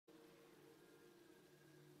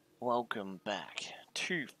Welcome back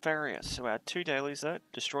to Faeria. So our two dailies though,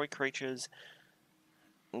 destroy creatures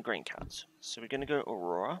and green cards. So we're going to go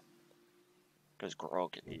Aurora, because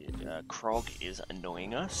Krog is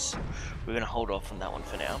annoying us. We're going to hold off on that one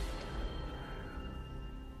for now.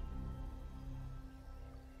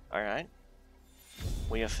 Alright.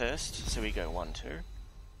 We are first, so we go 1, 2.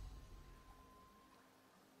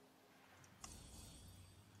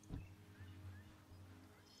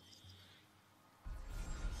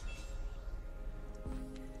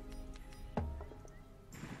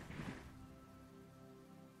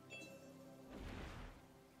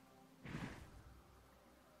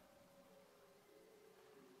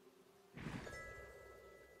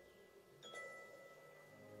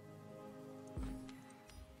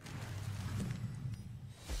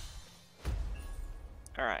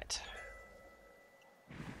 Alright.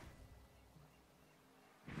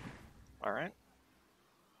 Alright.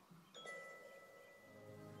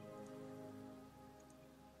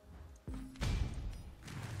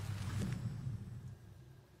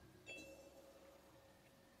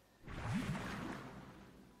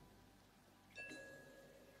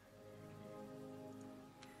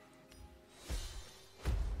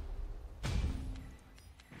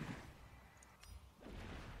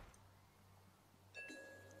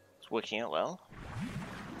 It's working out well.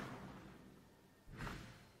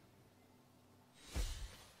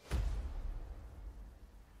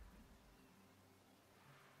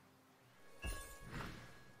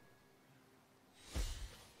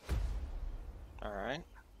 Alright.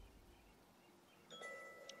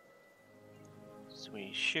 So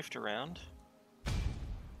we shift around.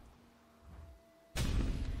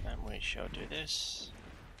 And we shall do this.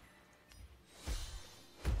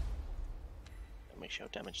 And we shall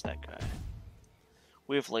damage that guy.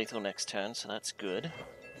 We have lethal next turn, so that's good.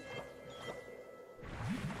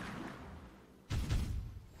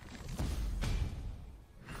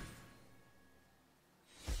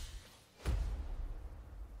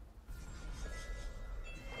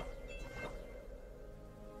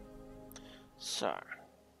 So,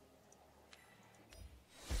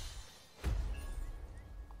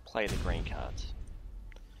 play the green cards.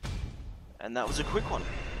 And that was a quick one.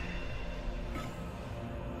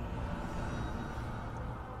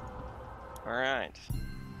 Alright.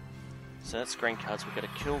 So that's green cards. We've got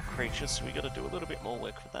to kill creatures, so we've got to do a little bit more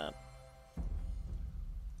work for that.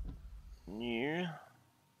 New.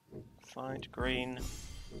 Find green.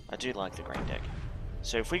 I do like the green deck.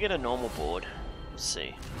 So if we get a normal board, we'll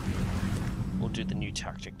see. We'll do the new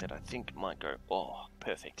tactic that I think might go, oh,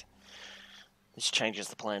 perfect. This changes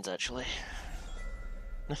the plans, actually.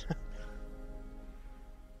 We'll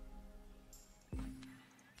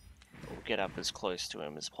get up as close to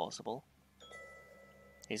him as possible.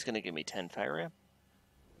 He's going to give me 10 Faeria.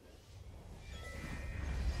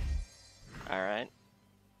 Alright.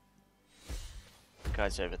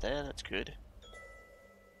 Guy's over there, that's good.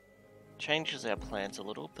 Changes our plans a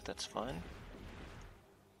little, but that's fine.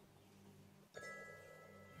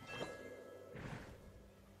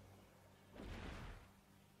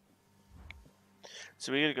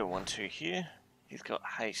 So we gotta go 1, 2 here. He's got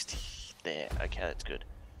haste there. Okay, that's good.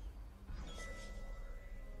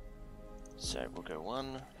 So we'll go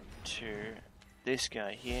 1, 2, this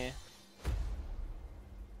guy here.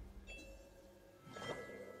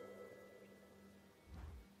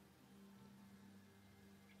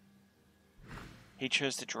 He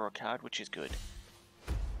chose to draw a card, which is good.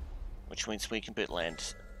 Which means we can put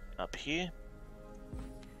land up here.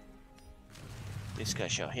 This guy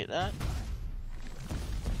shall hit that.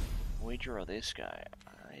 We draw this guy.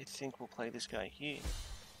 I think we'll play this guy here.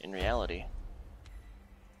 In reality.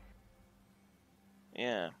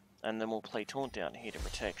 Yeah, and then we'll play Taunt down here to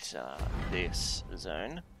protect this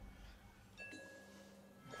zone.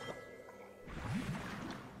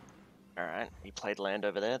 Alright, he played land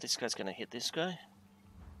over there. This guy's going to hit this guy.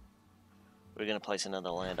 We're going to place another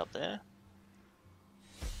land up there.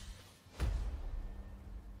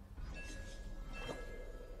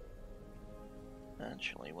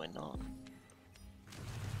 Actually, we're not.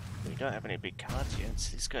 We don't have any big cards yet,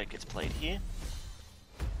 so this guy gets played here.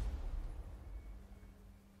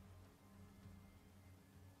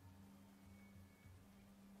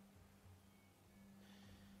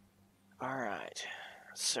 Alright,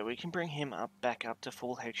 so we can bring him up back up to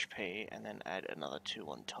full HP and then add another 2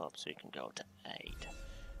 on top so he can go up to 8.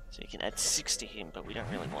 So you can add 6 to him, but we don't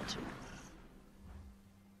really want to.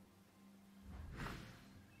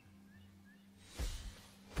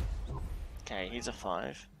 Okay, he's a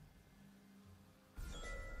 5.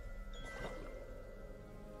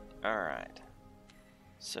 Alright.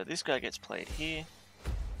 So this guy gets played here,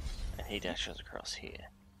 and he dashes across here.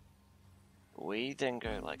 We then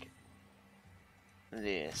go like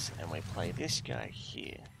this, and we play this guy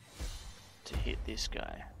here to hit this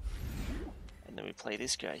guy. And then we play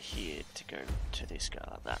this guy here to go to this guy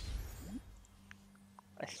like that.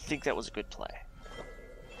 I think that was a good play.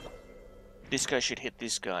 This guy should hit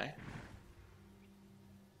this guy.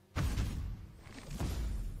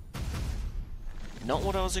 Not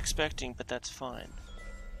what I was expecting, but that's fine.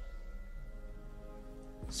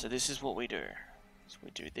 So this is what we do. So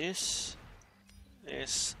we do this,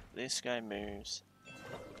 this guy moves.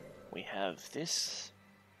 We have this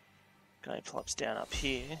guy plops down up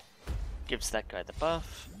here, gives that guy the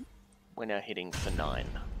buff. We're now hitting for 9.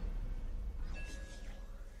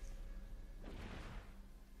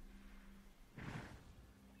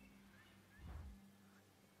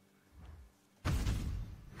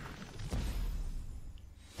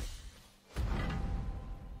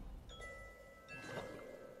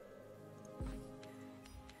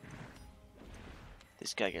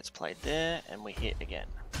 This guy gets played there, and we hit again.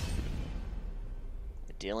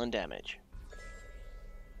 We're dealing damage.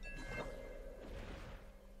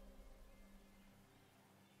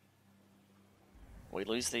 We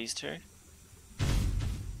lose these two.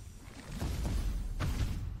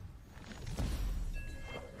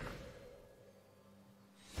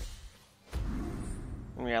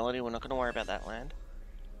 In reality, we're not going to worry about that land.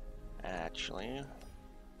 Actually,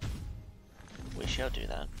 we shall do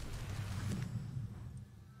that.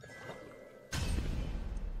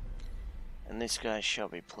 And this guy shall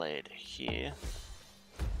be played here.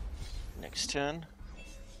 Next turn.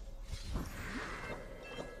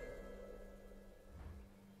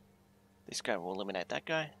 This guy will eliminate that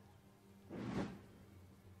guy.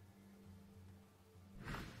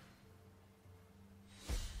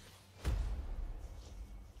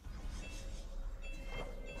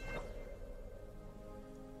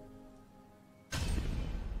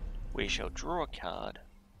 We shall draw a card.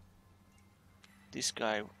 This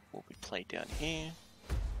guy will be played down here.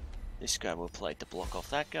 This guy will play to block off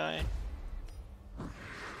that guy.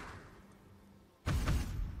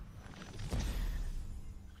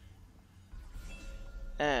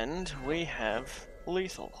 And we have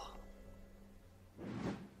lethal.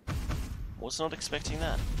 Was not expecting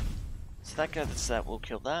that. So that guy that's that will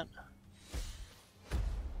kill that.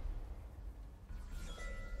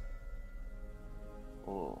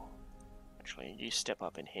 Oh, actually you step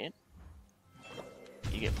up and hit.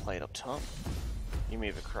 You get played up top. You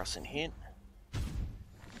move across and hit.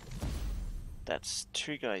 That's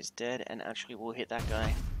 2 guys dead, and actually we'll hit that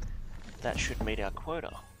guy. That should meet our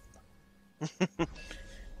quota.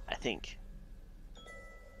 I think.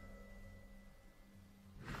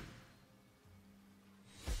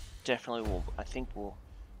 Definitely will. I think we'll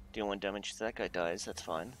deal 1 damage to that guy dies. That's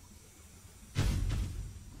fine.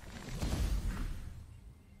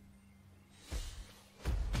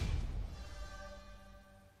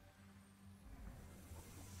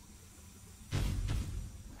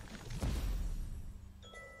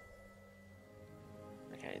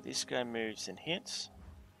 Okay, this guy moves and hits.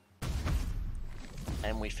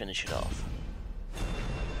 And we finish it off.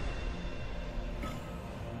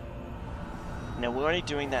 Now we're only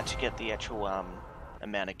doing that to get the actual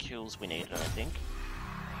amount of kills we needed, I think.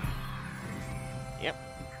 Yep.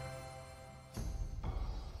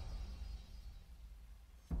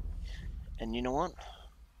 And you know what?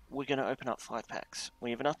 We're going to open up 5 packs. We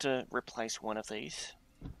have enough to replace one of these.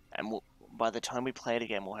 And by the time we play it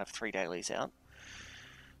again, we'll have 3 dailies out.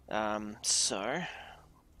 So,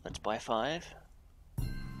 let's buy 5.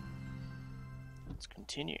 Let's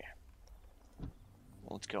continue.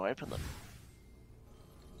 Let's go open them.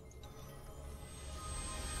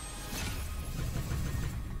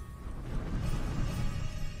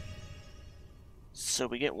 So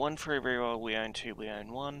we get 1 for every reroll, we own 2, we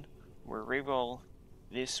own 1. We'll reroll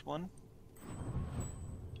this one.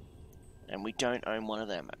 And we don't own one of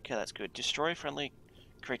them. Okay, that's good. Destroy friendly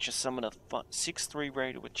creature, summon a 6/3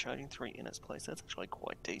 raider with charging 3 in its place. That's actually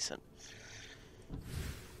quite decent.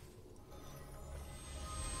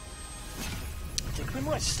 I think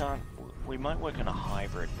we might work on a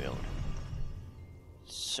hybrid build.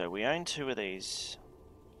 So we own 2 of these.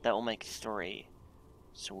 That will make 3.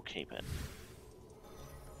 So we'll keep it.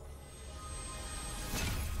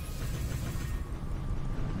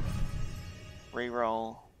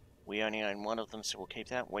 Reroll. We only own 1 of them, so we'll keep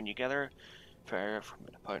that. When you gather Faeria from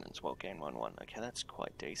an opponent's well, gain 1/1. Okay, that's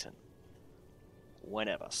quite decent.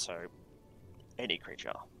 Whenever, so any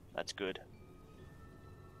creature. That's good.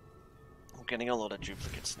 I'm getting a lot of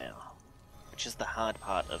duplicates now, which is the hard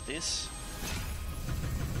part of this.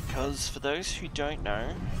 Because for those who don't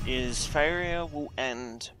know, is Faeria will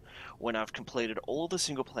end when I've completed all the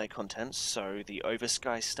single player content, so the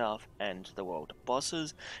Oversky stuff and the world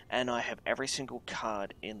bosses, and I have every single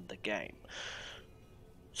card in the game.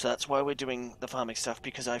 So that's why we're doing the farming stuff,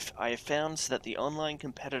 because I have found that the online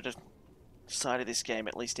competitive side of this game,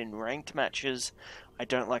 at least in ranked matches, I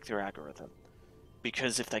don't like their algorithm.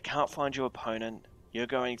 Because if they can't find your opponent, you're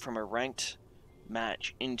going from a ranked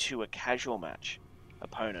match into a casual match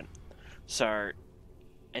opponent. So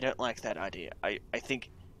I don't like that idea. I think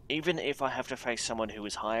even if I have to face someone who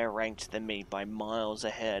is higher ranked than me by miles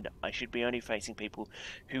ahead, I should be only facing people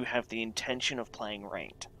who have the intention of playing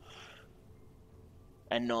ranked.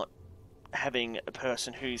 And not having a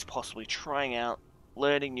person who's possibly trying out,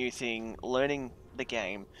 learning new thing, learning the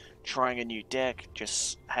game, trying a new deck,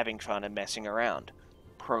 just having fun and messing around,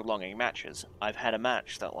 prolonging matches. I've had a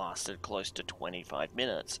match that lasted close to 25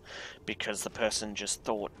 minutes because the person just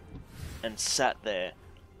thought and sat there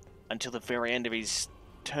until the very end of his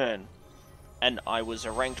turn, and I was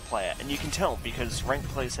a ranked player. And you can tell because ranked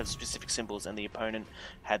players have specific symbols, and the opponent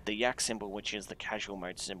had the yak symbol, which is the casual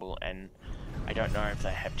mode symbol, and I don't know if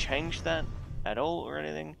they have changed that at all or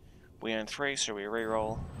anything. We own 3, so we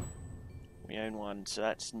reroll. We own 1, so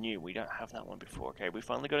that's new. We don't have that one before. Okay, we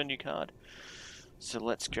finally got a new card. So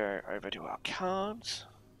let's go over to our cards.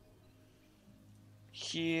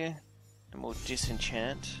 Here, and we'll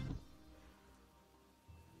disenchant.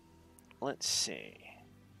 Let's see.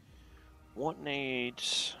 What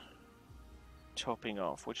needs topping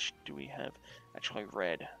off? Which do we have? Actually,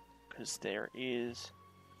 red. Because there is...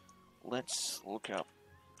 Let's look up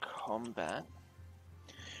combat.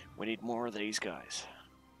 We need more of these guys.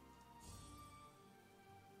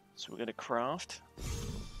 So we're going to craft.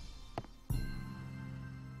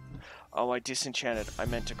 Oh, I disenchanted. I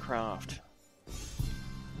meant to craft.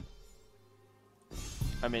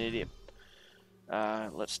 I'm an idiot.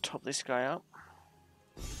 Let's top this guy up.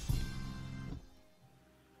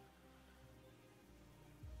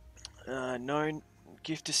 No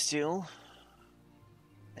gift to steal.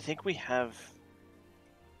 I think we have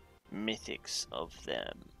mythics of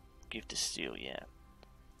them. Gift to steal, yeah.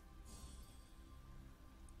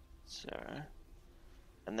 So,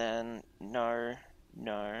 and then no.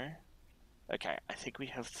 Okay, I think we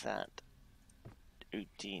have that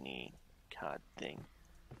Houdini card thing.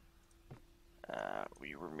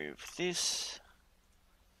 We remove this.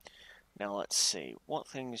 Now let's see, what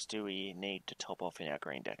things do we need to top off in our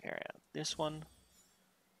green deck area? This one,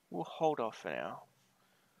 we'll hold off for now.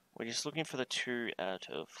 We're just looking for the 2 out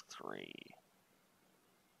of 3.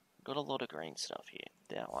 Got a lot of green stuff here.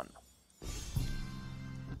 That one.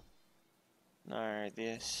 No,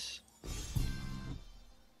 this.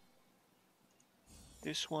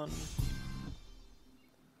 This one.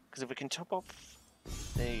 Because if we can top off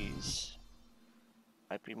these,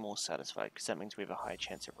 I'd be more satisfied, because that means we have a high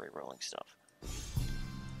chance of re-rolling stuff.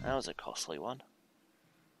 That was a costly one.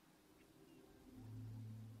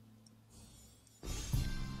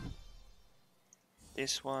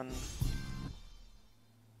 This one.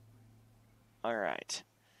 Alright.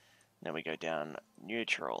 Now we go down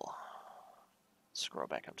neutral. Scroll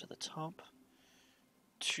back up to the top.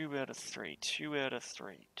 2 out of 3, 2 out of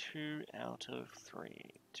 3, 2 out of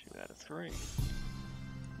 3, 2 out of 3.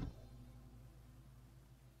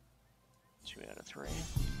 2 out of 3.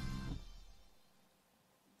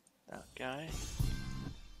 That guy.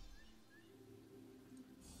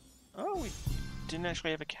 Oh, we didn't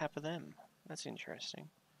actually have a cap of them. That's interesting.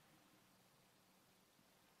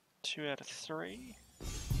 2 out of 3.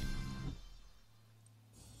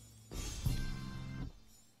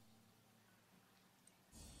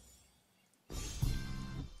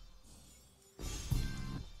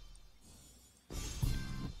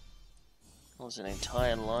 There's an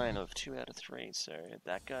entire line of 2 out of 3, so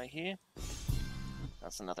that guy here.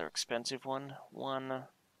 That's another expensive one. 1.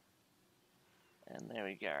 And there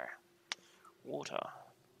we go. Water.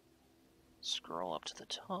 Scroll up to the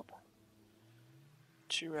top.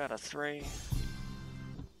 2 out of 3.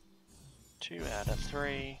 2 out of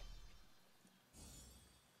 3.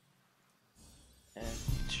 And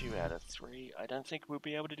 2 out of 3. I don't think we'll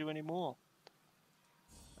be able to do any more.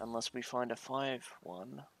 Unless we find a 5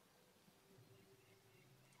 one.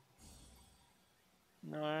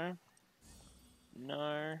 No.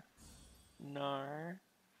 No. No.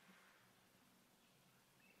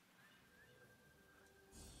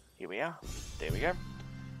 Here we are. There we go.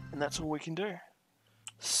 And that's all we can do.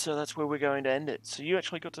 So that's where we're going to end it. So you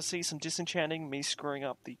actually got to see some disenchanting, me screwing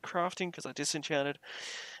up the crafting because I disenchanted,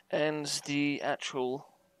 and the actual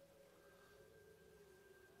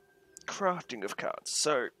crafting of cards.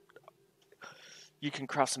 So You can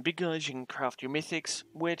craft some big guys, you can craft your mythics.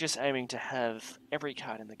 We're just aiming to have every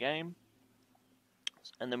card in the game.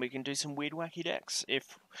 And then we can do some weird wacky decks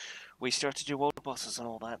if we start to do world bosses and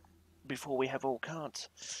all that before we have all cards.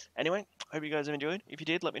 Anyway, hope you guys have enjoyed. If you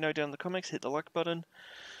did, let me know down in the comments, hit the like button.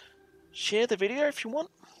 Share the video if you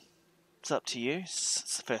want. It's up to you.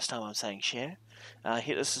 It's the first time I'm saying share.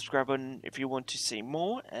 Hit the subscribe button if you want to see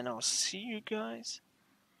more, and I'll see you guys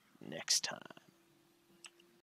next time.